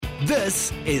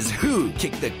This is Who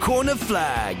Kicked the Corner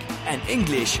Flag, an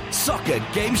English soccer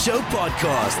game show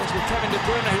podcast. It's with Kevin De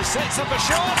Bruyne, who sets up a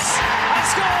shot and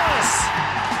scores!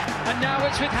 And now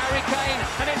it's with Harry Kane,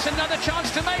 and it's another chance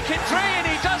to make it three, and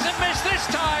he doesn't miss this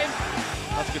time.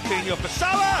 That's Coutinho for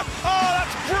Salah. Oh,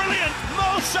 that's brilliant!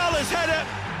 Mo Salah's header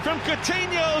from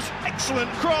Coutinho's excellent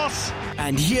cross.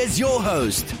 And here's your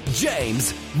host,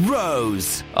 James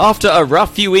Rose. After a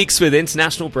rough few weeks with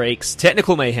international breaks,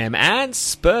 technical mayhem, and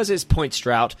Spurs' points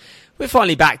drought, we're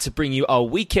finally back to bring you our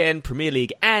weekend Premier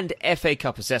League and FA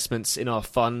Cup assessments in our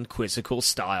fun, quizzical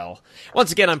style.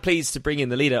 Once again, I'm pleased to bring in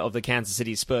the leader of the Kansas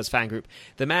City Spurs fan group,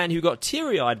 the man who got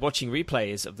teary-eyed watching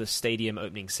replays of the stadium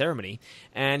opening ceremony,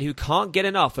 and who can't get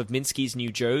enough of Minsky's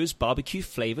new Joe's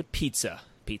barbecue-flavoured pizza.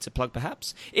 Pizza plug,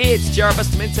 perhaps? It's Jared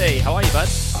Bustamante. How are you, bud?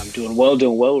 I'm doing well.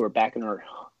 We're back in our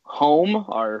home,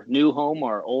 our new home,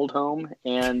 our old home,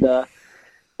 and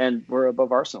we're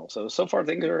above Arsenal. So far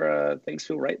things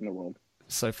feel right in the world.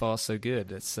 So far, so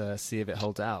good. Let's see if it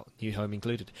holds out, new home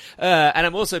included. And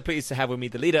I'm also pleased to have with me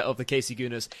the leader of the KC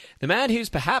Gooners, the man who's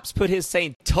perhaps put his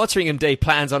St. Tottenham Day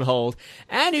plans on hold,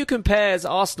 and who compares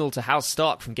Arsenal to House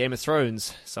Stark from Game of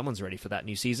Thrones. Someone's ready for that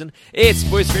new season. It's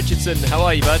Boyce Richardson. How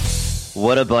are you, bud?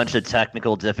 What a bunch of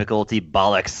technical difficulty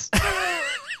bollocks.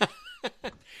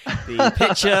 The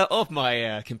picture of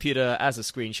my computer as a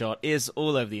screenshot is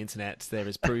all over the internet. There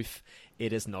is proof.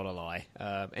 It is not a lie.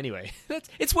 Anyway,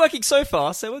 it's working so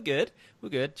far, so we're good. We're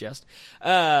good, just.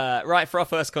 Right, for our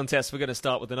first contest, we're going to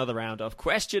start with another round of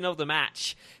Question of the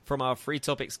Match. From our 3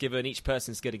 topics given, each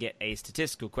person's going to get a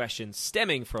statistical question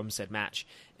stemming from said match,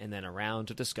 and then a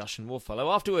round of discussion will follow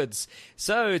afterwards.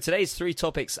 So, today's 3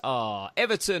 topics are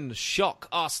Everton shock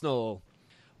Arsenal,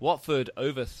 Watford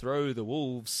overthrow the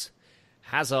Wolves,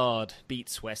 Hazard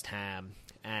beats West Ham.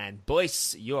 And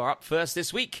Boyce, you're up first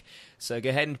this week, so go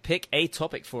ahead and pick a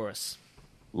topic for us.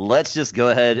 Let's just go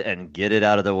ahead and get it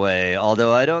out of the way,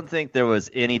 although I don't think there was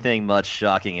anything much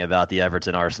shocking about the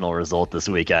Everton-Arsenal result this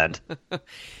weekend.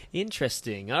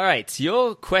 Interesting. All right,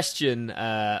 your question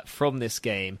from this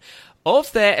game.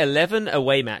 Of their 11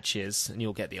 away matches, and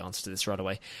you'll get the answer to this right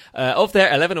away, of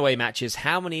their 11 away matches,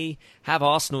 how many have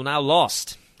Arsenal now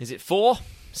lost? Is it 4,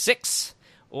 6,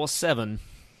 or 7?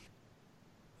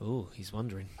 Oh, he's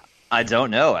wondering. I don't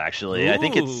know, actually. Ooh. I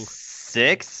think it's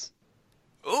 6.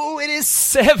 Oh, it is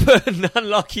 7.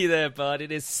 Unlucky there, bud.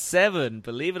 It is 7.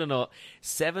 Believe it or not,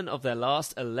 7 of their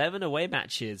last 11 away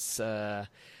matches are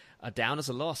down as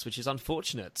a loss, which is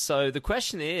unfortunate. So the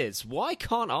question is, why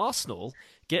can't Arsenal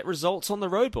get results on the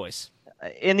road, boys?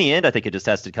 In the end, I think it just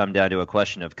has to come down to a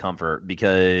question of comfort,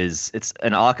 because it's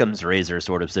an Occam's razor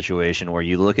sort of situation where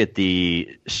you look at the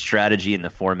strategy and the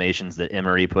formations that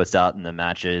Emery puts out in the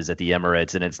matches at the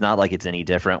Emirates, and it's not like it's any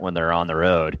different when they're on the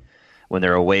road, when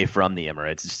they're away from the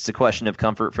Emirates. It's just a question of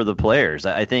comfort for the players.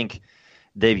 I think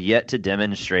they've yet to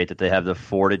demonstrate that they have the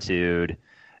fortitude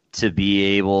to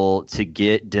be able to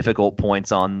get difficult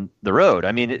points on the road.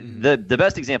 I mean, the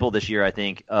best example this year, I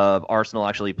think, of Arsenal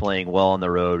actually playing well on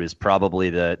the road is probably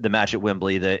the match at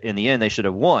Wembley that in the end they should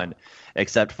have won,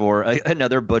 except for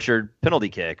another butchered penalty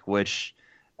kick, which,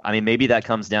 I mean, maybe that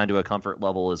comes down to a comfort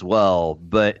level as well.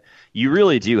 But you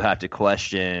really do have to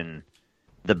question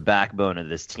the backbone of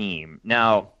this team.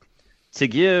 Now, to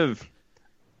give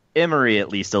Emery at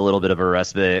least a little bit of a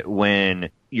respite when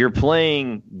you're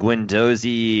playing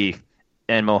Guendouzi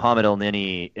and Mohamed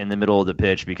Elneny in the middle of the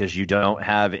pitch because you don't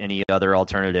have any other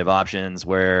alternative options,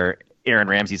 where Aaron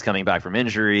Ramsey's coming back from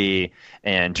injury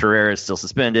and Torreira is still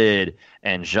suspended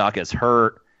and Xhaka is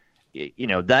hurt. You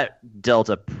know, that dealt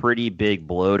a pretty big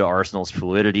blow to Arsenal's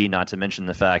fluidity, not to mention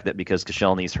the fact that because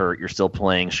Koscielny's hurt, you're still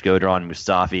playing Shkodran and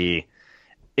Mustafi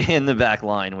in the back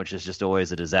line, which is just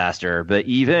always a disaster. But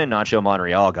even Nacho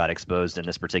Monreal got exposed in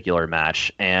this particular match,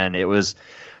 and it was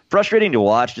frustrating to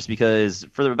watch just because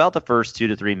for about the first 2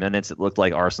 to 3 minutes, it looked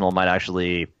like Arsenal might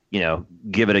actually,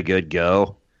 give it a good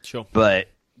go. Sure. But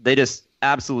they just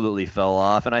absolutely fell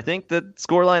off, and I think the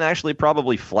scoreline actually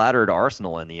probably flattered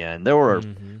Arsenal in the end. There were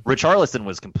Richarlison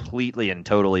was completely and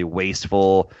totally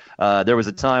wasteful. There was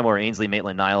a time where Ainsley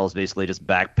Maitland-Niles basically just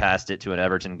back passed it to an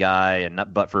Everton guy, and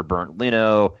but for Bernd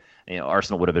Leno,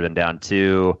 Arsenal would have been down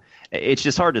 2. It's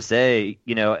just hard to say.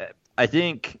 I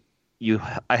think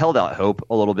I held out hope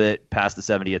a little bit past the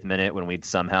 70th minute when we'd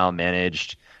somehow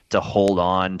managed to hold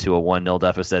on to a 1-0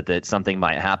 deficit, that something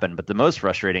might happen. But the most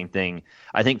frustrating thing,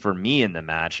 I think, for me in the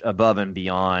match, above and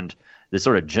beyond the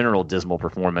sort of general dismal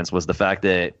performance, was the fact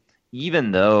that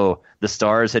even though the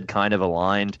stars had kind of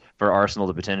aligned for Arsenal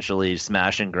to potentially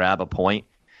smash and grab a point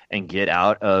and get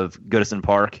out of Goodison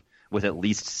Park with at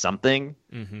least something,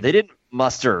 they didn't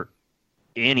muster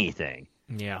anything.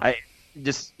 Yeah.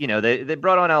 just, they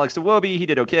brought on Alex Iwobi. He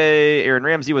did okay. Aaron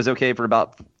Ramsey was okay for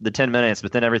about the 10 minutes,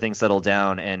 but then everything settled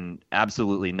down and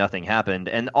absolutely nothing happened.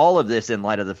 And all of this in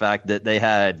light of the fact that they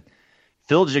had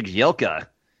Phil Jagielka,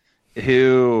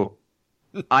 who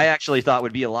I actually thought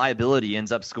would be a liability,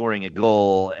 ends up scoring a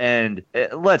goal. And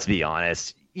let's be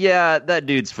honest. Yeah, that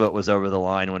dude's foot was over the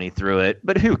line when he threw it,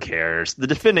 but who cares? The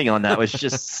defending on that was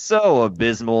just so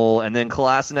abysmal, and then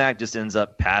Kolasinac just ends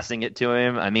up passing it to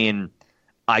him. I mean,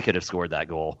 I could have scored that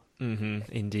goal.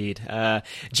 Indeed.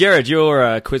 Jared,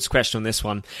 your quiz question on this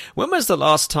one. When was the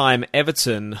last time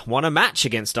Everton won a match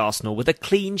against Arsenal with a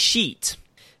clean sheet?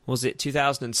 Was it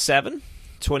 2007,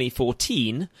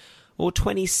 2014, or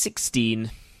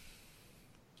 2016?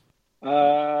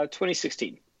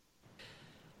 2016.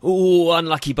 Ooh,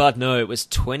 unlucky bud. No, it was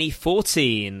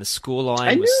 2014. The scoreline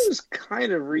I knew it was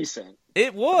kind of recent.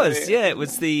 It was, yeah. It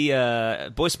was the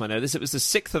Boyce might know this. It was the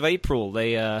 6th of April.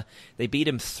 They beat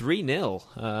him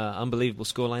 3-0. Unbelievable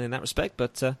scoreline in that respect.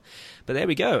 But there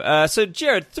we go. So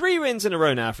Jared, 3 wins in a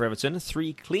row now for Everton.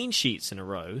 3 clean sheets in a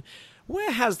row.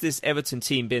 Where has this Everton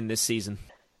team been this season?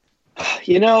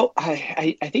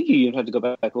 I think you even have to go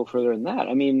back a little further than that.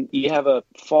 I mean, you have a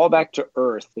fall back to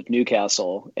earth with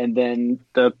Newcastle, and then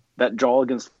that draw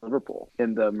against Liverpool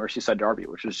in the Merseyside derby,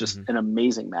 which was just an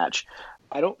amazing match.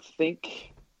 I don't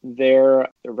think their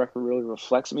record really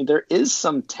reflects. I mean, there is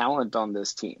some talent on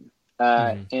this team,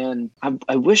 and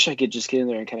I wish I could just get in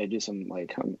there and kind of do some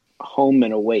like home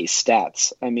and away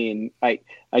stats. I mean, I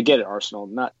get it, Arsenal.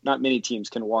 Not many teams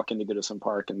can walk into Goodison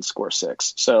Park and score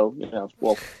 6. So,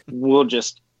 we'll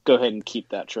just go ahead and keep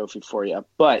that trophy for you.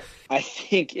 But I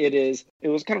think it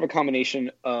was kind of a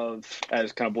combination of,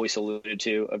 as kind of Boyce alluded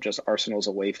to, of just Arsenal's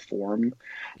away form.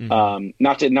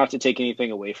 Not to take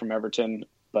anything away from Everton,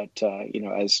 but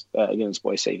as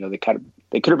Boyce said, they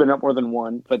could have been up more than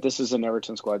 1. But this is an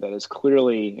Everton squad that is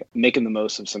clearly making the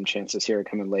most of some chances here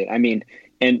coming late. I mean,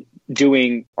 and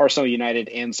doing Arsenal, United,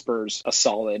 and Spurs a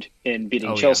solid in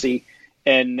beating Chelsea,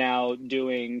 and now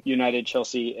doing United,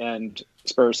 Chelsea, and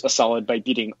Spurs a solid by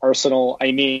beating Arsenal.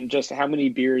 I mean, just how many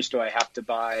beers do I have to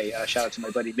buy? Shout out to my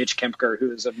buddy Mitch Kempker,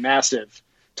 who is a massive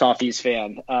Toffees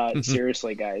fan.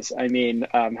 Seriously, guys. I mean,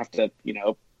 have to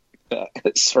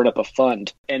start up a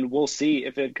fund, and we'll see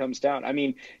if it comes down. I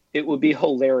mean, it would be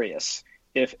hilarious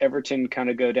if Everton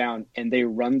kind of go down and they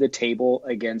run the table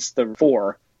against the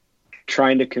 4,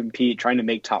 trying to compete, trying to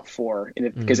make top 4,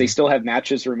 and because they still have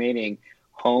matches remaining,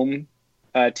 home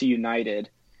to United,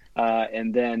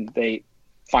 and then they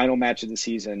final match of the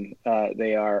season,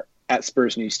 they are at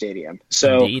Spurs' new stadium.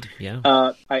 So Indeed,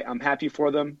 yeah. I'm happy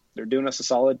for them. They're doing us a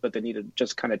solid, but they need to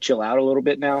just kind of chill out a little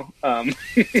bit now,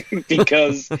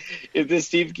 because if this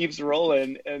team keeps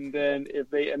rolling, and then if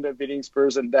they end up beating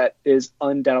Spurs, and that is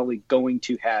undoubtedly going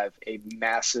to have a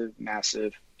massive,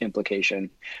 massive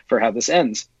implication for how this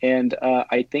ends. And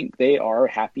I think they are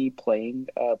happy playing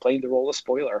the role of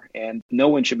spoiler, and no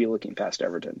one should be looking past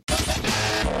Everton.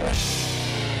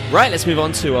 Right, let's move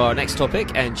on to our next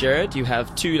topic. And Jared, you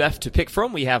have 2 left to pick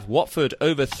from. We have Watford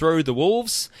overthrow the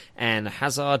Wolves, and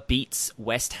Hazard beats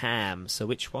West Ham. So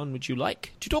which one would you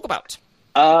like to talk about?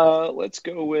 Let's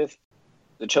go with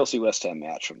the Chelsea-West Ham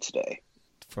match from today.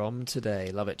 From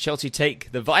today, love it. Chelsea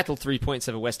take the vital 3 points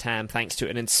over West Ham thanks to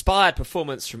an inspired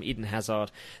performance from Eden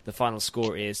Hazard. The final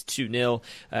score is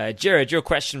 2-0. Jared, your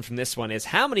question from this one is,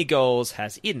 how many goals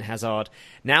has Eden Hazard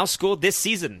now scored this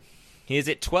season? Is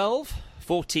it 12,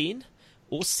 14,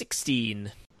 or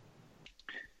 16?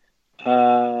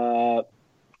 12.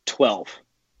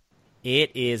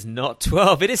 It is not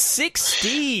 12. It is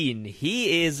 16.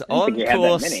 He is on course. Had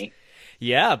that many.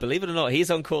 Yeah, believe it or not,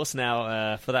 he's on course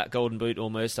now for that Golden Boot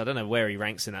almost. I don't know where he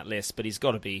ranks in that list, but he's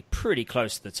got to be pretty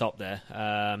close to the top there.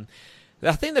 I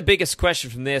think the biggest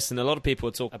question from this, and a lot of people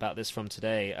will talk about this from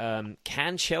today,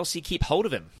 can Chelsea keep hold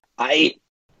of him?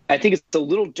 I think it's a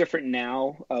little different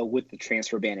now with the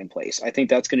transfer ban in place. I think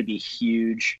that's going to be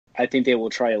huge. I think they will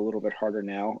try a little bit harder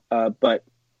now. But,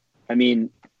 I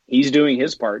mean, he's doing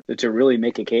his part to really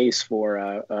make a case for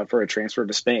a transfer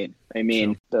to Spain. I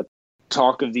mean, the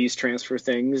talk of these transfer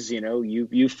things,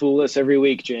 you fool us every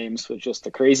week, James, with just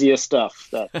the craziest stuff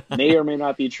that may or may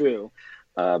not be true.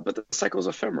 But the cycle's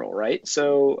ephemeral, right?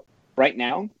 So right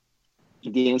now,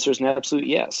 the answer is an absolute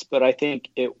yes. But I think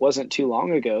it wasn't too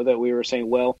long ago that we were saying,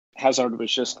 well, Hazard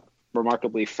was just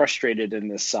remarkably frustrated in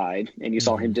this side, and you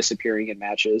saw him disappearing in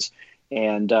matches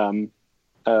and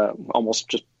almost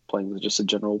just playing with just a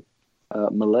general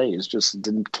malaise, just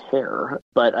didn't care.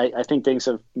 But I think things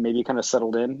have maybe kind of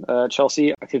settled in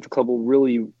Chelsea. I think the club will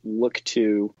really look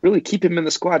to really keep him in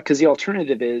the squad, because the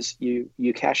alternative is you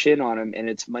cash in on him and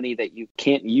it's money that you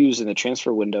can't use in the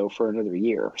transfer window for another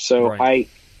year. So right.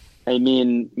 I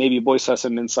mean, maybe Boyce has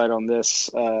some insight on this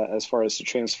as far as the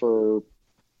transfer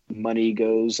money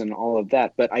goes and all of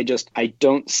that, but I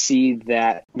don't see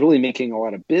that really making a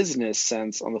lot of business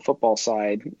sense on the football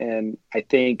side. And I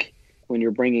think when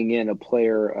you're bringing in a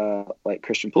player like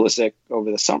Christian Pulisic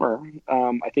over the summer,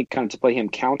 I think kind of to play him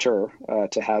counter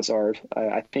to Hazard,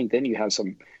 I think then you have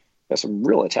some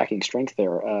real attacking strength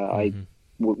there. I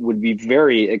would be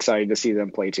very excited to see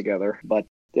them play together, but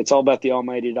it's all about the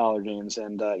almighty dollar, James.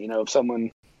 And if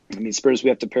someone, I mean, Spurs, we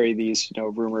have to parry these,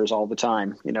 rumors all the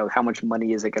time. How much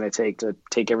money is it going to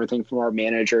take everything from our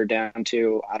manager down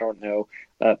to, I don't know,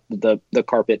 the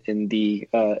carpet in the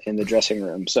dressing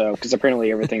room. So, because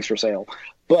apparently everything's for sale.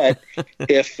 But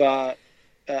if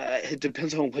it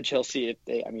depends on what Chelsea, if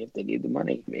they need the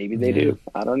money, maybe they do.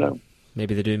 I don't know.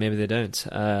 Maybe they do, maybe they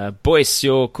don't. Boyce,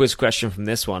 your quiz question from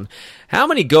this one. How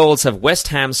many goals have West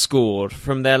Ham scored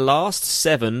from their last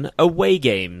 7 away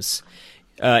games?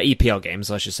 EPL games,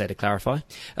 I should say, to clarify.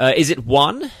 Is it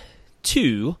 1,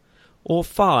 2, or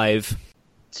 5?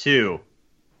 2.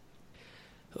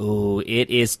 Oh, it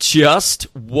is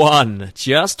just 1.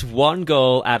 Just 1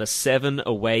 goal out of 7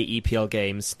 away EPL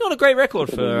games. Not a great record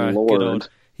for good old...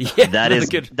 Yeah, that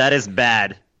is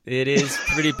bad. It is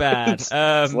pretty bad.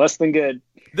 It's less than good.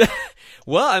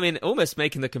 Well, I mean, almost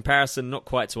making the comparison, not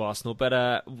quite to Arsenal,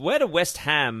 but where do West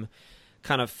Ham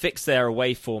kind of fix their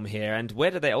away form here, and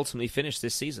where do they ultimately finish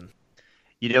this season?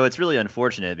 It's really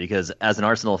unfortunate because as an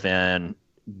Arsenal fan,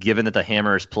 given that the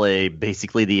Hammers play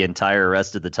basically the entire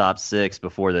rest of the top 6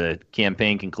 before the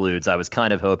campaign concludes, I was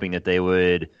kind of hoping that they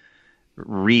would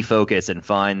refocus and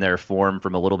find their form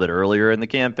from a little bit earlier in the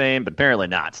campaign, but apparently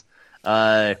not.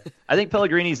 I think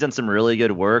Pellegrini's done some really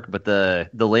good work, but the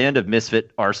land of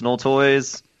misfit Arsenal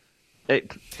toys,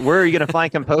 where are you going to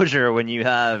find composure when you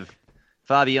have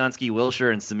Fabianski,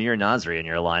 Wilshere, and Samir Nasri in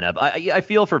your lineup? I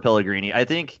feel for Pellegrini. I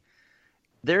think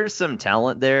there's some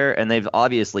talent there, and they've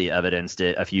obviously evidenced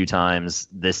it a few times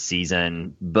this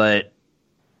season, but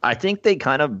I think they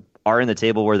kind of are in the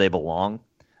table where they belong.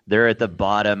 They're at the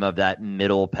bottom of that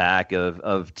middle pack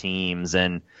of teams,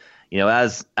 and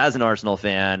as an Arsenal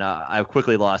fan, I've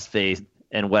quickly lost faith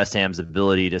in West Ham's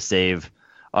ability to save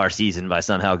our season by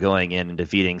somehow going in and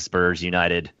defeating Spurs,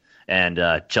 United, and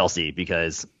Chelsea,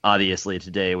 because obviously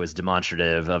today was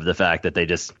demonstrative of the fact that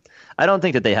I don't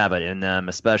think that they have it in them,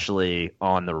 especially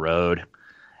on the road.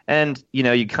 And,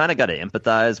 you kind of got to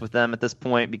empathize with them at this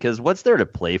point, because what's there to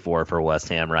play for West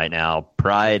Ham right now?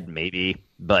 Pride, maybe,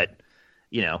 but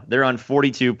they're on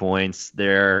 42 points.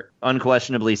 They're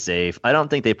unquestionably safe. I don't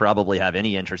think they probably have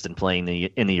any interest in playing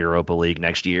in the Europa League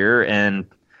next year, and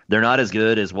they're not as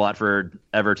good as Watford,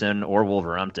 Everton, or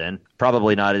Wolverhampton.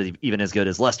 Probably not even as good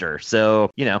as Leicester.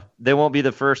 So, they won't be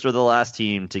the first or the last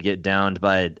team to get downed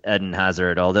by Eden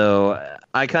Hazard, although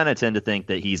I kind of tend to think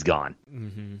that he's gone.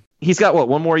 Mm-hmm. He's got,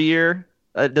 one more year?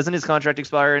 Doesn't his contract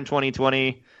expire in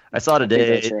 2020? I saw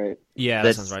today. That's right. Yeah,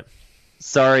 that sounds right.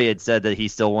 Sorry, it said that he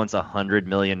still wants £100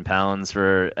 million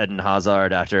for Eden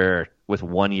Hazard with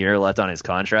 1 year left on his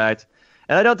contract.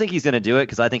 And I don't think he's going to do it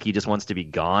because I think he just wants to be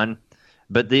gone.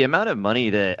 But the amount of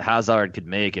money that Hazard could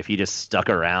make if he just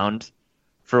stuck around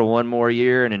for 1 more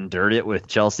year and endured it with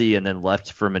Chelsea and then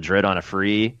left for Madrid on a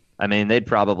free, I mean, they'd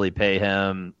probably pay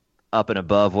him up and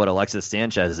above what Alexis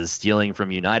Sanchez is stealing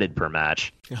from United per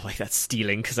match. I like that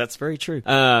stealing, because that's very true.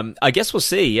 I guess we'll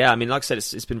see. Yeah, I mean, like I said,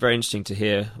 it's been very interesting to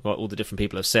hear what all the different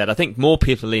people have said. I think more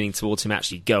people are leaning towards him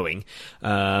actually going,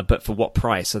 but for what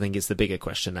price, I think is the bigger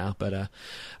question now. But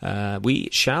we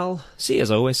shall see, as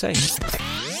I always say.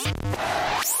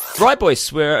 Right,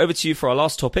 boys, we're over to you for our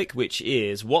last topic, which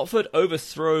is Watford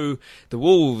overthrow the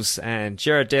Wolves, and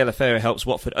Gerard Deulofeu helps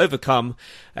Watford overcome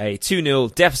a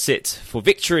 2-0 deficit for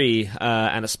victory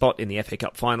and a spot in the FA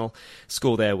Cup final.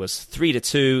 Score there was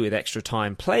 3-2 with extra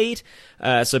time played.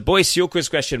 So, boys, your quiz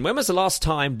question: when was the last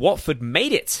time Watford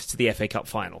made it to the FA Cup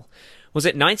final? Was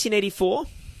it 1984,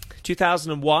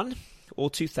 2001, or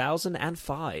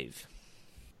 2005?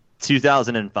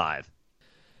 2005.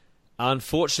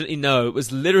 Unfortunately, no. It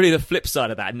was literally the flip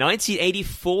side of that.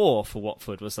 1984 for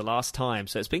Watford was the last time,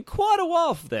 so it's been quite a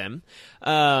while for them.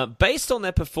 Based on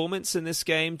their performance in this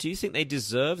game, do you think they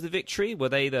deserve the victory? Were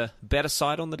they the better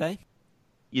side on the day?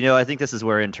 I think this is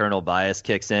where internal bias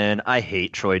kicks in. I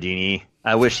hate Troy Deeney.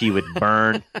 I wish he would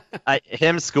burn.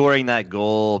 Him scoring that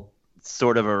goal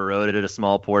sort of eroded a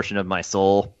small portion of my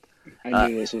soul. I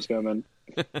knew this was coming.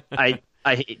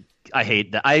 I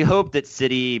hate that. I hope that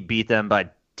City beat them by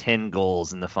 10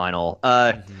 goals in the final.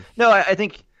 No, I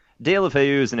think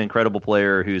Deulofeu is an incredible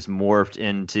player who's morphed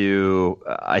into,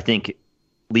 I think,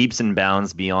 leaps and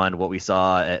bounds beyond what we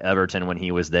saw at Everton when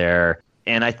he was there.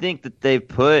 And I think that they've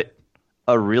put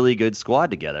a really good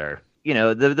squad together. You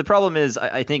know, the problem is,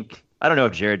 I think, I don't know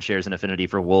if Jared shares an affinity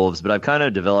for Wolves, but I've kind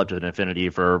of developed an affinity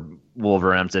for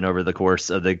Wolverhampton over the course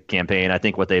of the campaign. I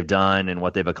think what they've done and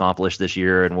what they've accomplished this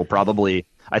year, and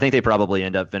I think they probably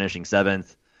end up finishing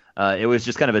 7th. It was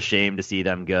just kind of a shame to see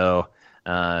them go.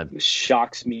 It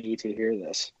shocks me to hear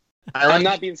this. I'm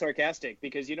not being sarcastic,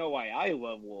 because you know why I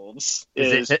love Wolves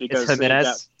is because they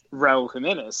got Raul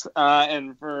Jimenez,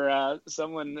 and for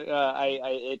someone,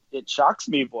 it shocks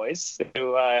me, boys,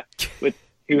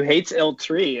 who hates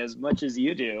L3 as much as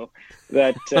you do,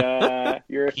 that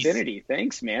your affinity.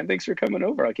 Thanks, man. Thanks for coming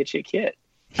over. I'll get you a kit.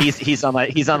 He's on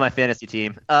my fantasy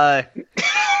team.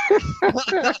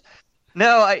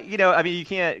 No, you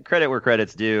can't credit where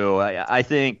credit's due. I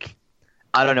think,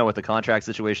 I don't know what the contract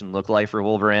situation looked like for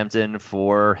Wolverhampton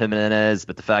for Jimenez,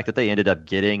 but the fact that they ended up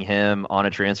getting him on a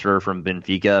transfer from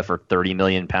Benfica for £30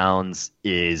 million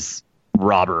is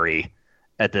robbery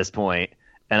at this point.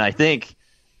 And I think,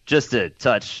 just to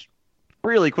touch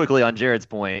really quickly on Jared's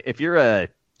point, if you're a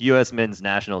U.S. men's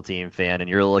national team fan and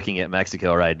you're looking at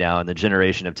Mexico right now and the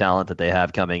generation of talent that they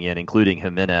have coming in, including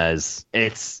Jimenez,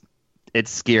 it's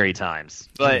scary times.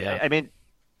 But, yeah. I mean,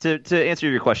 to answer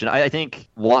your question, I think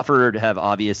Watford have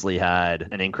obviously had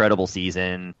an incredible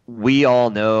season. We all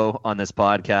know on this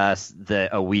podcast that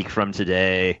a week from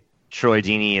today, Troy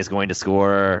Deeney is going to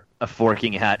score a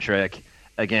forking hat trick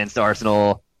against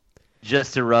Arsenal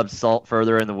just to rub salt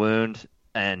further in the wound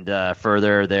and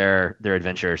further their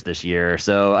adventures this year.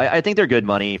 So I think they're good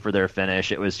money for their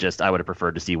finish. It was just, I would have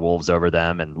preferred to see Wolves over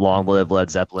them, and long live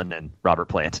Led Zeppelin and Robert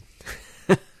Plant.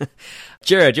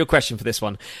 Jared, your question for this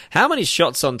one. How many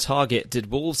shots on target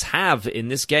did Wolves have in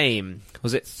this game?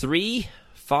 Was it 3,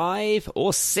 5,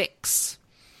 or 6?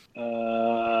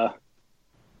 I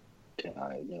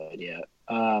have no idea.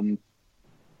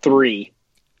 3.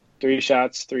 3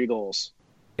 shots, 3 goals.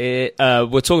 We're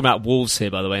talking about Wolves here,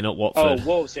 by the way, not Watford. Oh,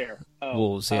 Wolves here.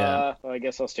 Wolves, yeah. Well, I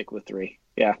guess I'll stick with 3.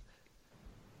 Yeah.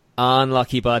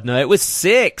 Unlucky, bud. No, it was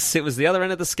 6. It was the other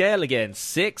end of the scale again.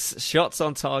 6 shots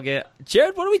on target.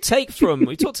 Jared, what do we take from...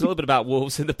 We talked a little bit about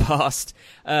Wolves in the past.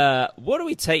 What do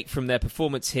we take from their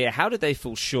performance here? How did they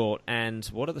fall short? And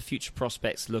what are the future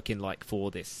prospects looking like for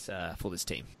this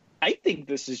team? I think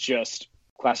this is just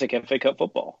classic FA Cup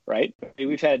football, right? I mean,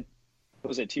 we've had,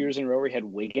 was it 2 years in a row we had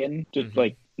Wigan, just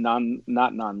like not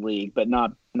non-league, but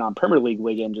not non-Premier League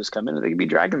Wigan just come in and they can be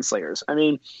Dragon Slayers. I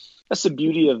mean, that's the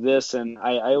beauty of this, and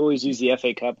I always use the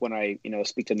FA Cup when I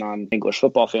speak to non-English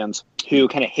football fans who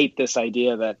kind of hate this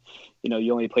idea that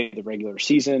you only play the regular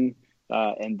season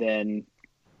and then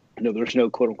there's no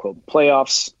quote unquote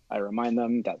playoffs. I remind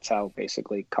them that's how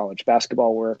basically college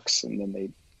basketball works, and then they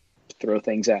throw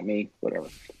things at me, whatever.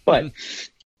 But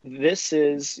this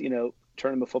is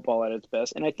tournament football at its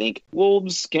best, and I think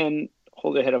Wolves can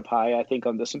hold their head up high, I think,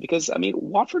 on this one, because, I mean,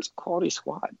 Watford's a quality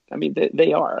squad. I mean,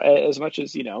 they are. As much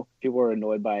as, people are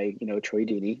annoyed by, Troy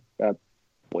Deeney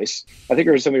voice. I think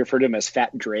somebody referred to him as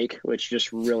Fat Drake, which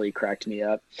just really cracked me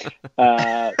up.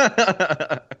 But,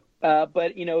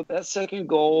 that second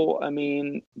goal, I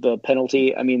mean, the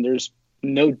penalty, I mean, there's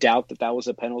no doubt that was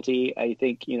a penalty. I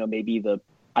think, maybe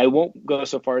I won't go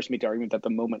so far as to make the argument that the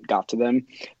moment got to them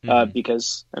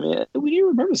because, I mean, we need to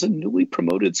remember it's a newly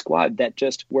promoted squad that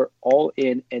just were all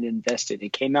in and invested.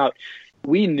 It came out.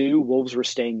 We knew Wolves were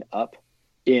staying up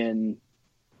in,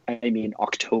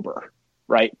 October,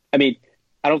 right? I mean,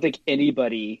 I don't think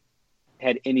anybody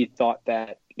had any thought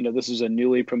that, this is a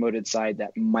newly promoted side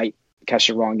that might catch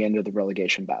the wrong end of the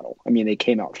relegation battle. I mean, they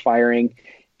came out firing.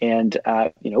 And,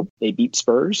 they beat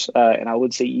Spurs, and I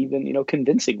would say even,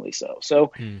 convincingly so.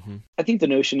 So I think the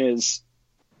notion is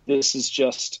this is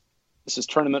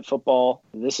tournament football.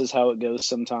 This is how it goes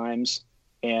sometimes.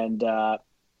 And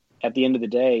at the end of the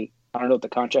day, I don't know what the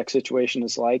contract situation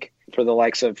is like for the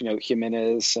likes of,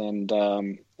 Jimenez and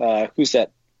who's the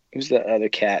other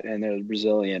cat and the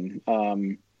Brazilian.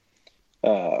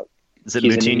 Is it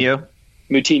Moutinho?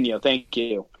 Moutinho, thank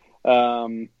you.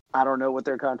 I don't know what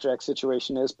their contract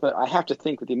situation is, but I have to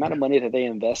think with the amount of money that they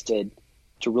invested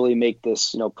to really make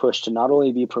this, push to not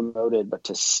only be promoted, but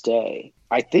to stay,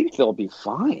 I think they'll be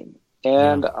fine.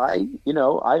 And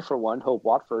I for one, hope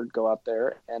Watford go out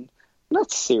there and not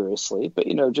seriously, but,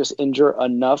 just injure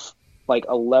enough, like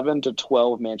 11 to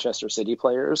 12 Manchester City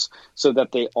players so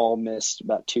that they all missed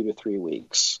about 2 to 3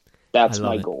 weeks. That's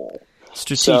my goal.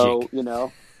 Strategic.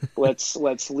 So,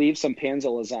 let's leave some Panza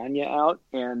lasagna out,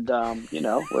 and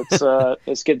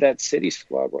let's get that City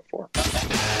squad what for.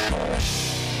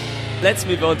 Let's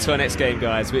move on to our next game,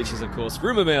 guys, which is, of course,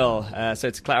 Rumour Mill. So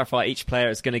to clarify, each player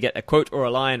is going to get a quote or a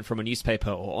line from a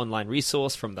newspaper or online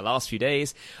resource from the last few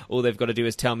days. All they've got to do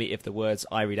is tell me if the words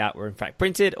I read out were in fact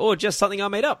printed or just something I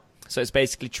made up. So it's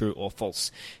basically true or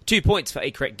false. 2 points for a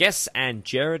correct guess, and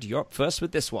Jared, you're up first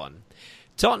with this one.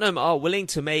 Tottenham are willing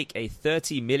to make a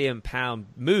 £30 million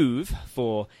move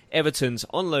for Everton's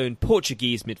on-loan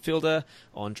Portuguese midfielder,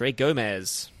 Andre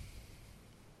Gomes.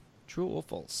 True or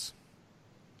false?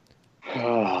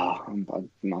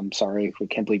 I'm sorry. I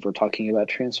can't believe we're talking about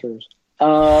transfers.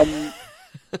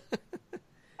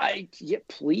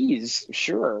 Please,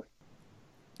 sure.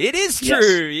 It is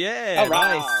true. Yes. Yeah,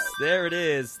 nice. There it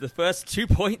is. The first 2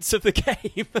 points of the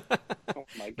game. Oh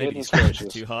my goodness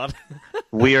gracious! Too hard.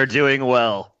 We are doing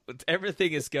well.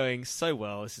 Everything is going so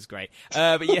well. This is great.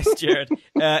 But yes, Jared,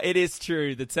 it is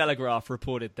true. The Telegraph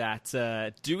reported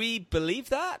that. Do we believe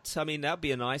that? I mean, that'd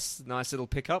be a nice little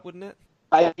pickup, wouldn't it?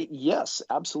 Yes,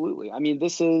 absolutely. I mean,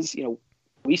 this is,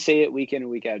 we say it week in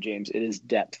and week out, James. It is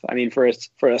depth. I mean, for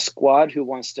a squad who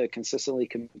wants to consistently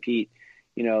compete,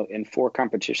 in 4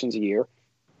 competitions a year,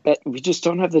 but we just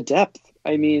don't have the depth.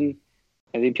 I mean,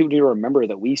 I think people need to remember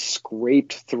that we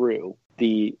scraped through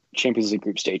the Champions League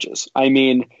group stages. I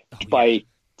mean, by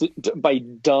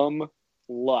dumb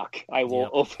luck, I will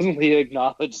openly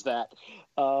acknowledge that.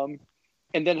 And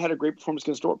then had a great performance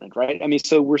against Dortmund, right? I mean,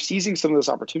 so we're seizing some of those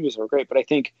opportunities that are great, but I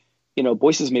think,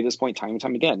 Boyce has made this point time and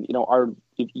time again.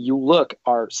 If you look,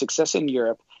 our success in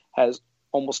Europe has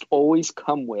almost always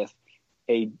come with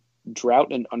a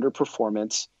drought and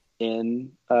underperformance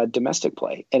in domestic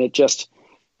play. And it just,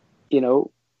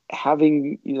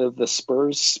 having, the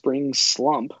Spurs spring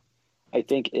slump, I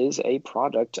think is a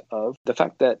product of the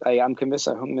fact that I'm convinced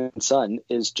that Heung-min Son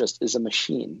is a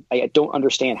machine. I don't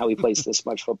understand how he plays this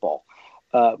much football.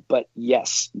 But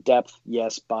yes, depth,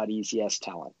 yes, bodies, yes,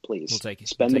 talent. Please we'll take it.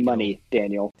 Spend the money,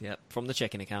 Daniel. Yep, from the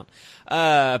checking account.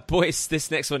 Boys,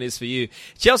 this next one is for you.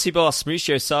 Chelsea boss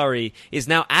Mauricio Sarri is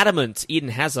now adamant Eden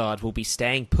Hazard will be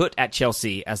staying put at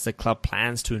Chelsea as the club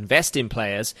plans to invest in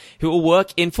players who will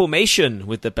work in formation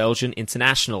with the Belgian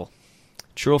international.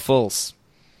 True or false?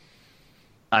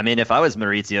 I mean, if I was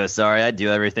Maurizio Sarri, I'd do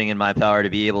everything in my power to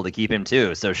be able to keep him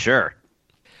too, so sure.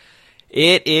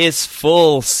 It is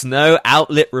false. No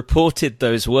outlet reported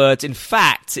those words. In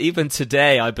fact, even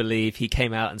today, I believe, he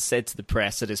came out and said to the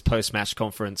press at his post-match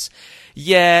conference,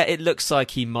 yeah, it looks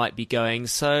like he might be going,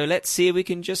 so let's see if we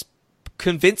can just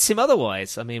convince him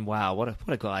otherwise. I mean, wow, what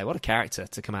a guy, what a character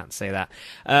to come out and say that.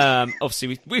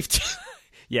 Obviously, we've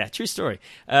yeah, true story.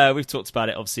 We've talked about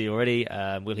it, obviously, already.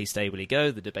 Will he stay? Will he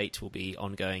go? The debate will be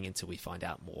ongoing until we find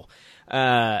out more.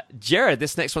 Jared,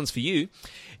 this next one's for you.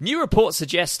 New reports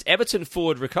suggest Everton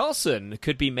forward Richarlison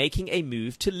could be making a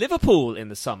move to Liverpool in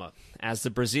the summer, as the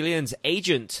Brazilian's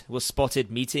agent was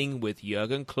spotted meeting with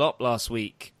Jurgen Klopp last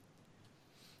week.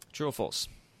 True or false?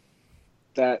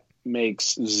 That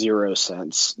makes zero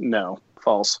sense. No,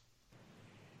 false.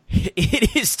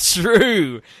 It is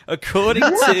true, according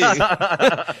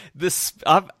to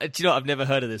I've never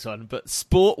heard of this one, but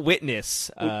Sport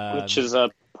Witness, which is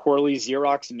a poorly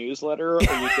Xerox newsletter. Are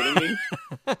you kidding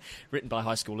me? Written by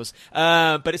high schoolers,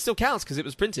 but it still counts because it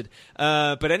was printed.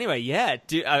 But anyway, yeah.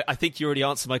 I think you already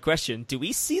answered my question. Do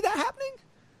we see that happening?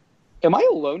 Am I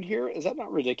alone here? Is that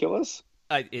not ridiculous?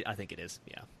 I think it is.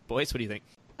 Yeah, boys, what do you think?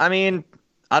 I mean,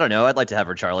 I don't know. I'd like to have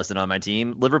Richarlison on my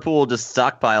team. Liverpool will just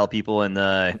stockpile people in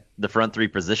the front 3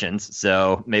 positions,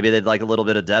 so maybe they'd like a little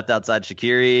bit of depth outside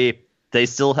Shaqiri. They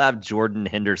still have Jordan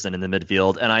Henderson in the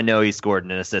midfield, and I know he scored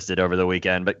and assisted over the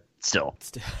weekend, but still.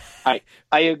 I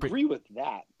agree with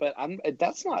that, but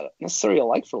that's not necessarily a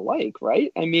like for like,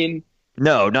 right? I mean,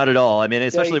 no, not at all. I mean,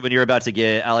 especially when you're about to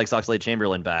get Alex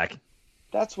Oxlade-Chamberlain back.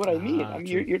 That's what I mean. I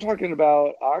mean, you're talking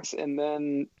about Ox and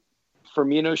then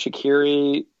Firmino,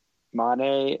 Shaqiri,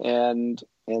 Mane, and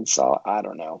Salah. I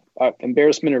don't know.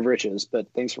 Embarrassment of riches, but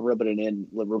thanks for rubbing it in,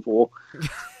 Liverpool.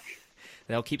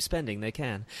 They'll keep spending. They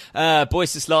can.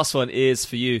 Boys, this last one is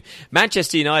for you.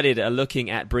 Manchester United are looking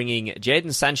at bringing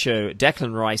Jadon Sancho,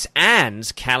 Declan Rice, and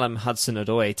Callum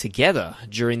Hudson-Odoi together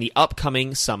during the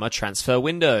upcoming summer transfer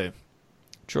window.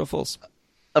 True or false?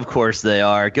 Of course they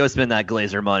are. Go spend that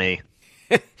Glazer money.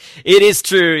 It is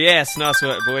true, yes. Nice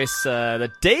work, boys. The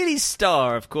Daily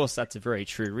Star, of course, that's a very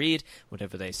true read.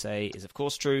 Whatever they say is, of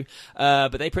course, true.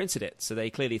 But they printed it, so they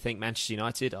clearly think Manchester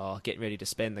United are getting ready to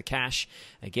spend the cash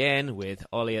again with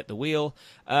Ole at the wheel.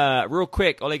 Real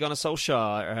quick, Ole Gunnar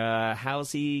Solskjaer,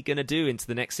 how's he going to do into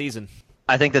the next season?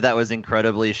 I think that was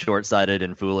incredibly short-sighted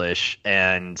and foolish,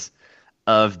 and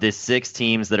of the 6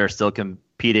 teams that are still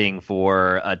competing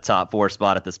for a top 4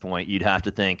 spot at this point, you'd have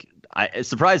to think,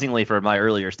 surprisingly for my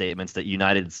earlier statements, that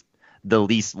United's the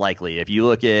least likely. If you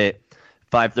look at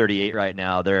 538 right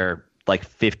now, they're like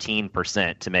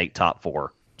 15% to make top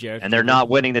 4. Jared, and they're not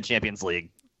winning the Champions League.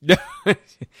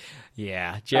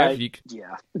 Yeah, Jared,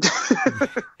 yeah.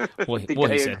 What I think he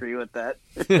I said. agree with that.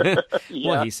 Yeah.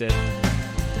 What he said.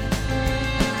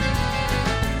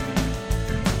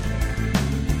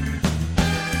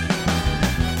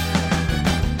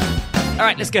 All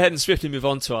right, let's go ahead and swiftly move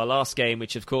on to our last game,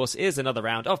 which, of course, is another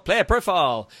round of Player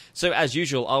Profile. So, as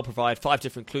usual, I'll provide 5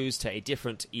 different clues to a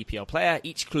different EPL player.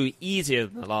 Each clue easier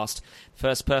than the last.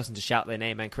 First person to shout their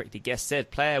name and correctly guess said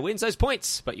player wins those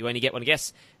points, but you only get one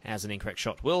guess, as an incorrect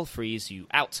shot will freeze you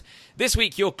out. This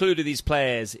week, your clue to these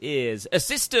players is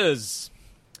assisters.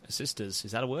 Assisters,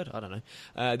 is that a word? I don't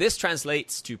know. This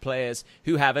translates to players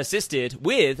who have assisted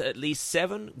with at least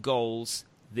 7 goals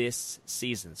this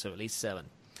season. So, at least 7.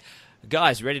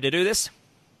 Guys, ready to do this?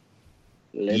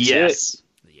 Yes.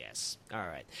 Yes. All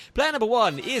right. Player number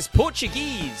 1 is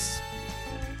Portuguese.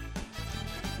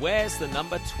 Wears the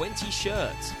number 20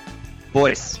 shirt.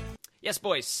 Boyce. Yes,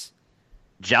 boys.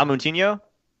 João Moutinho.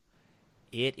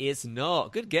 It is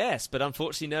not. Good guess, but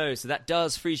unfortunately no. So that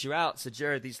does freeze you out. So,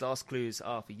 Jared, these last clues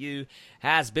are for you.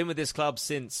 Has been with this club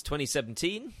since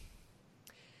 2017.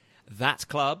 That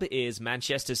club is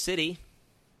Manchester City.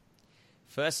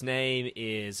 First name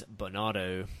is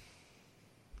Bernardo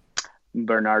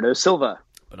Silva.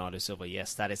 Bernardo Silva,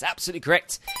 yes, that is absolutely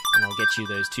correct. And I'll get you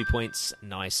those 2 points.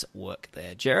 Nice work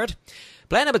there, Jared.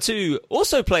 Player number 2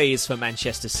 also plays for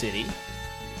Manchester City.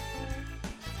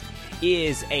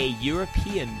 Is a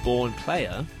European-born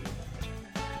player.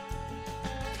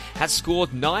 Has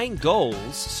scored 9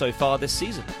 goals so far this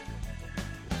season.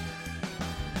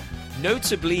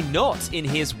 Notably not in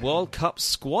his World Cup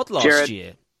squad last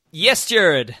year. Yes,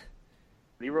 Jared.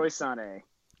 Leroy Sané.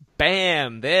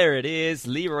 Bam! There it is.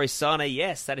 Leroy Sané.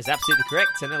 Yes, that is absolutely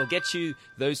correct. And that'll get you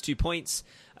those 2 points.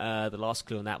 The last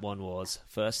clue on that one was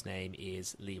first name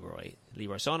is Leroy.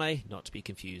 Leroy Sané, not to be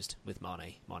confused with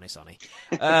Mane Sané.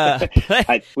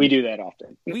 We do that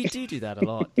often. We do that a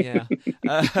lot, yeah.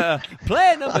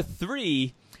 Player number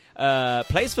 3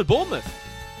 plays for Bournemouth.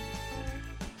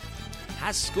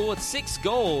 Has scored 6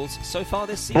 goals so far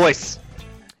this season. Boyce.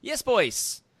 Yes,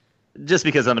 boys. Just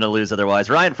because I'm going to lose otherwise.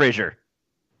 Ryan Fraser.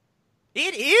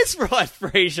 It is Ryan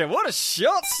Fraser. What a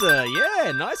shot, sir.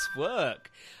 Yeah, nice work.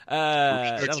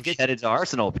 That'll get headed to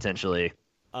Arsenal, potentially.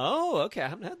 Oh, okay. I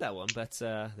haven't heard that one, but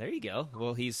there you go.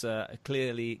 Well, he's a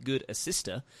clearly good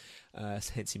assister,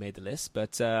 hence he made the list.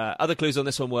 But other clues on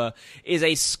this one is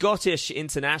a Scottish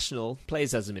international,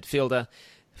 plays as a midfielder.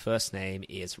 First name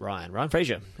is Ryan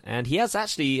Fraser. And he has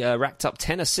actually racked up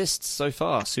 10 assists so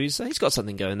far, so he's got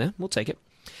something going there. We'll take it.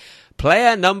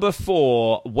 Player number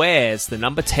 4 wears the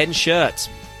number 10 shirt.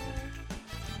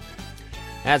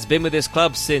 Has been with this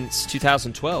club since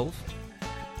 2012.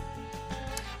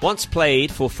 Once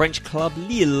played for French club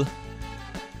Lille.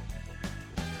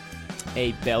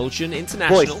 A Belgian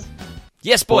international. Boyce.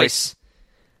 Yes, boys.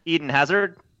 Eden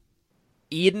Hazard.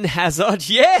 Eden Hazard,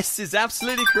 yes, is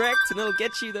absolutely correct, and it'll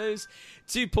get you those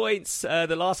 2 points.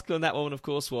 The last clue on that one, of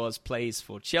course, was plays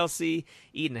for Chelsea.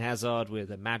 Eden Hazard with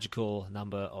a magical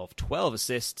number of 12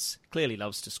 assists. Clearly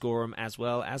loves to score them as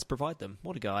well as provide them.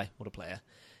 What a guy, what a player.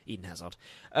 Eden Hazard.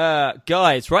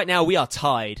 Guys, right now we are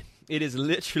tied. It is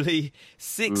literally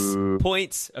 6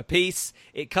 points apiece.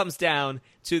 It comes down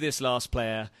to this last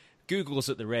player. Google's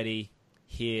at the ready.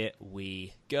 Here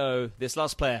we go. This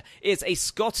last player is a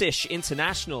Scottish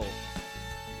international.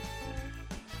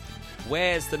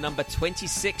 Wears the number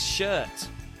 26 shirt.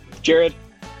 Jared.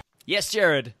 Yes,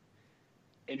 Jared.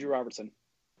 Andrew Robertson.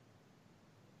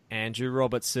 Andrew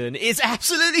Robertson is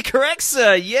absolutely correct,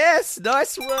 sir. Yes,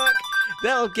 nice work.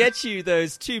 That'll get you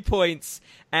those 2 points.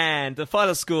 And the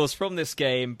final scores from this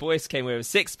game, Boyce came away with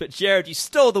 6, but Jared, you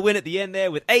stole the win at the end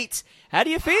there with 8. How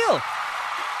do you feel?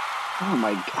 Oh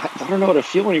my God, I don't know how to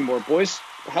feel anymore, boys.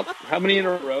 How many in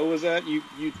a row was that? You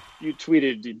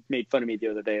tweeted, you made fun of me the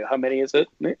other day. How many is it?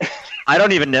 I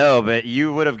don't even know, but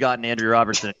you would have gotten Andrew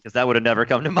Robertson because that would have never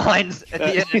come to mind at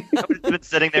the end. I would have been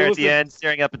sitting there at the end,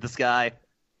 staring up at the sky.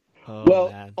 Oh,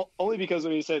 well, man. Only because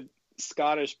when you said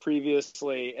Scottish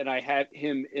previously, and I had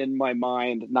him in my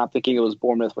mind, not thinking it was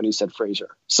Bournemouth when you said Fraser.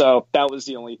 So that was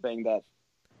the only thing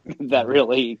that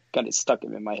really kind of stuck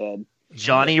him in my head.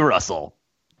 Johnny Russell.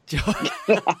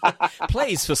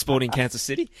 Plays for Sporting Kansas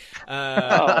City.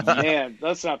 Oh man,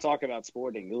 let's not talk about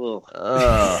Sporting.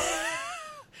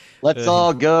 Let's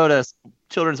all go to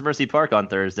Children's Mercy Park on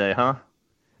Thursday, huh?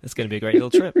 It's going to be a great little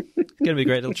trip.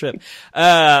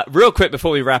 Real quick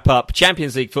before we wrap up,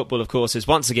 Champions League football, of course, is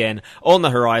once again on the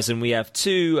horizon. We have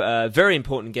two very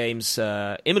important games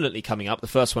imminently coming up. The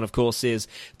first one, of course, is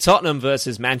Tottenham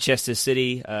versus Manchester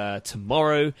City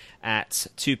tomorrow at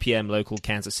 2 p.m. local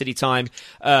Kansas City time.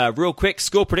 Real quick,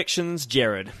 score predictions,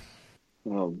 Jared.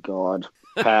 Oh, God.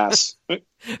 Pass. All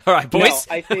right, boys.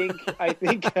 No, I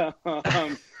think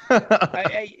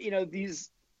these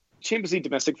Champions League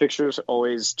domestic fixtures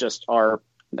always just are,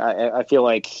 I feel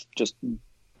like, just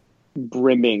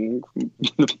brimming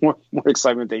with more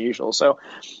excitement than usual. So,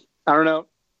 I don't know.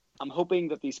 I'm hoping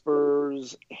that the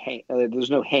Spurs, there's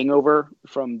no hangover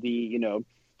from the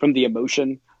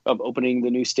emotion of opening the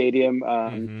new stadium.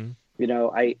 I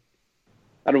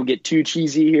don't get too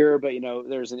cheesy here, but,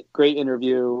 there's a great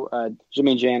interview.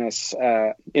 Jermaine Janis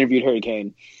interviewed Harry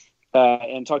Kane.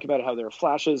 And talking about how there were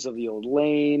flashes of the old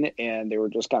lane, and they were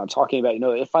just kind of talking about,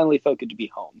 it finally felt good to be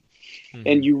home. Mm-hmm.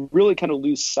 And you really kind of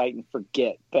lose sight and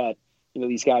forget that,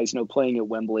 these guys, playing at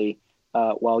Wembley,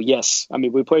 while yes, I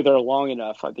mean, we played there long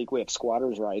enough. I think we have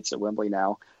squatters' rights at Wembley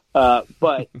now.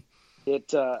 But I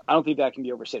don't think that can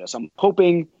be overstated. So I'm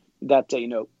hoping that,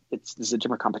 this is a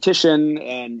different competition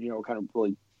and, kind of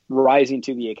really rising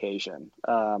to the occasion.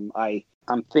 I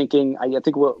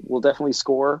think we'll definitely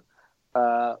score.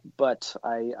 But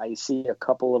I see a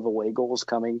couple of away goals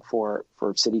coming for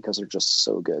City because they're just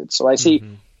so good. So I see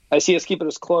us keeping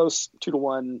us close,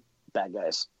 2-1, bad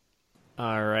guys.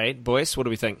 All right, boys, what do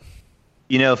we think?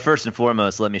 First and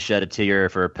foremost, let me shed a tear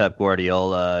for Pep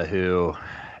Guardiola, who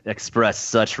expressed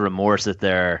such remorse at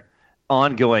their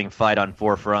ongoing fight on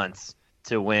four fronts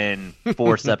to win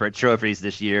 4 separate trophies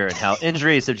this year, and how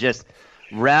injuries have just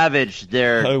ravaged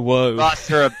their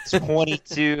roster of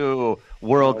 22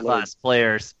 world-class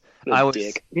players. I was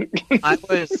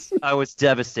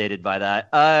devastated by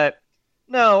that.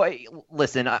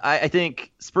 Listen, I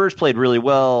think Spurs played really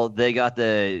well. They got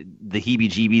the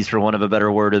heebie-jeebies, for want of a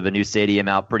better word, of a new stadium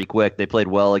out pretty quick. They played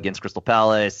well against Crystal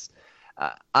Palace.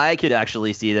 I could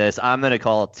actually see this. I'm going to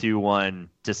call it 2-1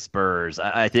 to Spurs.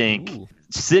 I think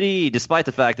City, despite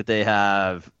the fact that they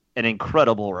have an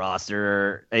incredible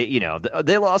roster,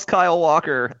 they lost Kyle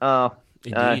Walker.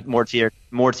 More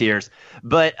tears.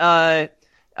 But I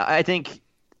think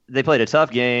they played a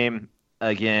tough game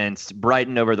against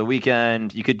Brighton over the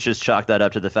weekend. You could just chalk that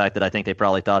up to the fact that I think they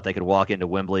probably thought they could walk into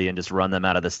Wembley and just run them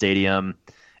out of the stadium.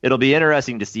 It'll be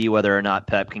interesting to see whether or not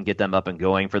Pep can get them up and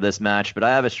going for this match, but I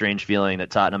have a strange feeling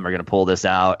that Tottenham are going to pull this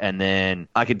out, and then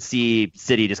I could see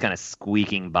City just kind of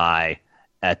squeaking by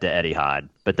at the Etihad.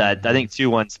 But I think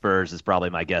 2-1 Spurs is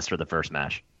probably my guess for the first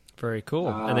match. Very cool.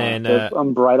 And then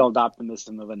unbridled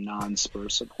optimism of a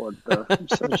non-Spurs supporter. I'm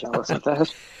so jealous of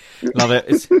that. Love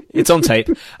it. It's on tape.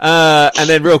 And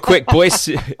then real quick, Boyce,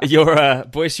 your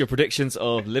predictions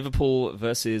of Liverpool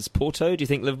versus Porto. Do you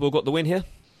think Liverpool got the win here?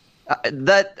 I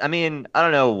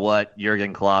don't know what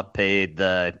Jurgen Klopp paid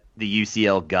the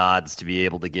UCL gods to be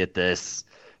able to get this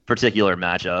particular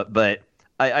matchup, but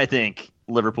I think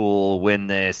Liverpool win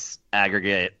this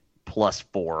aggregate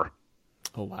 +4.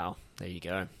 Oh, wow. There you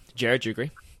go. Jared, do you agree?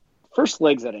 First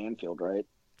leg's at Anfield, right?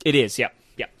 It is, yeah.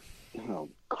 Oh,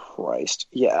 Christ.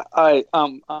 Yeah,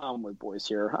 I'm with Boyce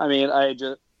here. I mean, I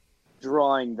just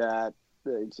drawing that,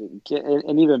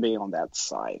 and even being on that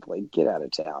side, like, get out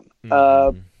of town.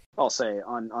 Mm-hmm. I'll say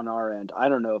on our end, I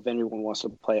don't know if anyone wants to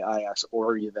play Ajax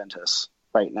or Juventus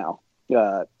right now,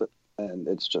 and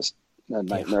it's just a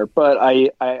nightmare. Yeah. But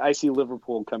I see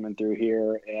Liverpool coming through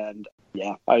here, and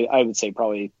yeah, I would say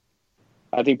probably.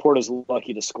 I think Porto's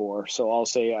lucky to score, so I'll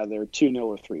say either 2-0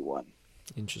 or 3-1.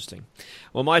 Interesting.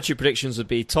 Well, my two predictions would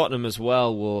be Tottenham as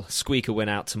well will squeak a win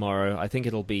out tomorrow. I think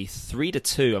it'll be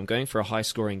 3-2. I'm going for a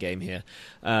high-scoring game here.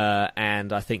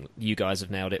 And I think you guys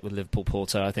have nailed it with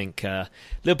Liverpool-Porto. I think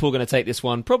Liverpool are going to take this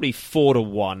one probably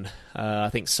 4-1. I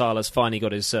think Salah's finally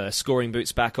got his scoring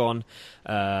boots back on.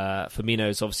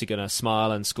 Firmino's obviously going to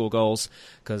smile and score goals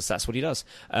because that's what he does.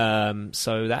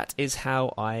 So that is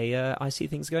how I see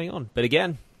things going on. But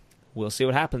again, we'll see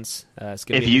what happens.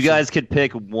 If you guys could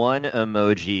pick one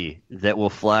emoji that will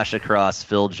flash across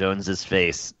Phil Jones's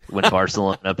face when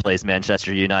Barcelona plays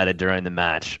Manchester United during the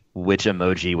match, which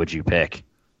emoji would you pick?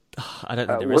 I don't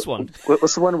think there is one.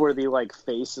 What's the one where the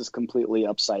face is completely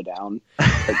upside down?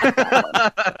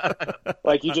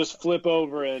 Like you just flip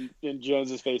over and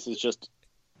Jones's face is just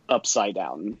upside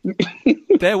down.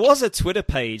 There was a Twitter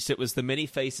page that was the many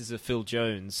faces of Phil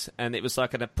Jones, and it was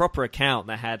like a proper account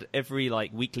that had every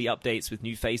weekly updates with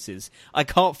new faces. I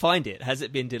can't find it. Has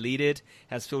it been deleted?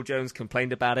 Has Phil Jones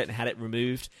complained about it and had it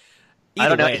removed? I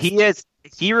don't know.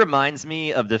 He reminds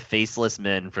me of the faceless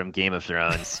men from Game of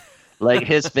Thrones. Like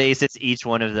his face, it's each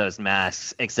one of those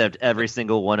masks, except every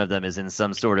single one of them is in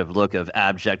some sort of look of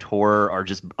abject horror or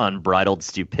just unbridled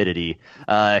stupidity.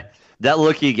 That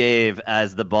look he gave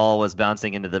as the ball was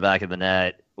bouncing into the back of the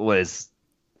net was,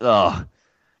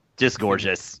 just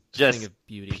gorgeous. Just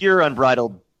pure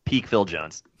unbridled peak Phil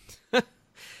Jones.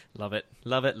 Love it.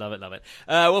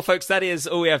 Well, folks, that is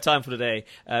all we have time for today.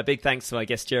 Big thanks to my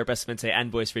guests, Jared Bessamente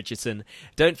and Boyce Richardson.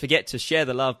 Don't forget to share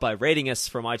the love by rating us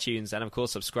from iTunes and, of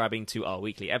course, subscribing to our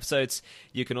weekly episodes.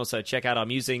 You can also check out our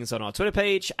musings on our Twitter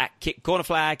page at Kick Corner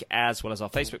Flag, as well as our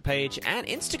Facebook page and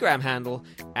Instagram handle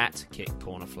at Kick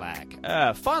Corner Flag.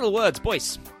 Final words,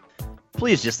 Boyce.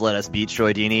 Please just let us beat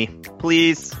Troy Deeney.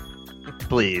 Please.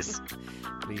 Please.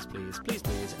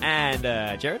 Please.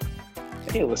 And Jared?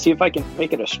 Hey, let's see if I can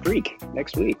make it a streak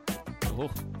next week.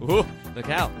 Oh, look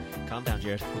out. Calm down,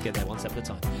 Jared. We'll get there one step at a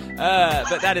time.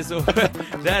 But that is all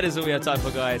that is all we have time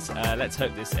for, guys. Let's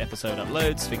hope this episode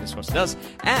uploads. Fingers crossed it does.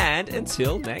 And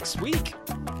until next week.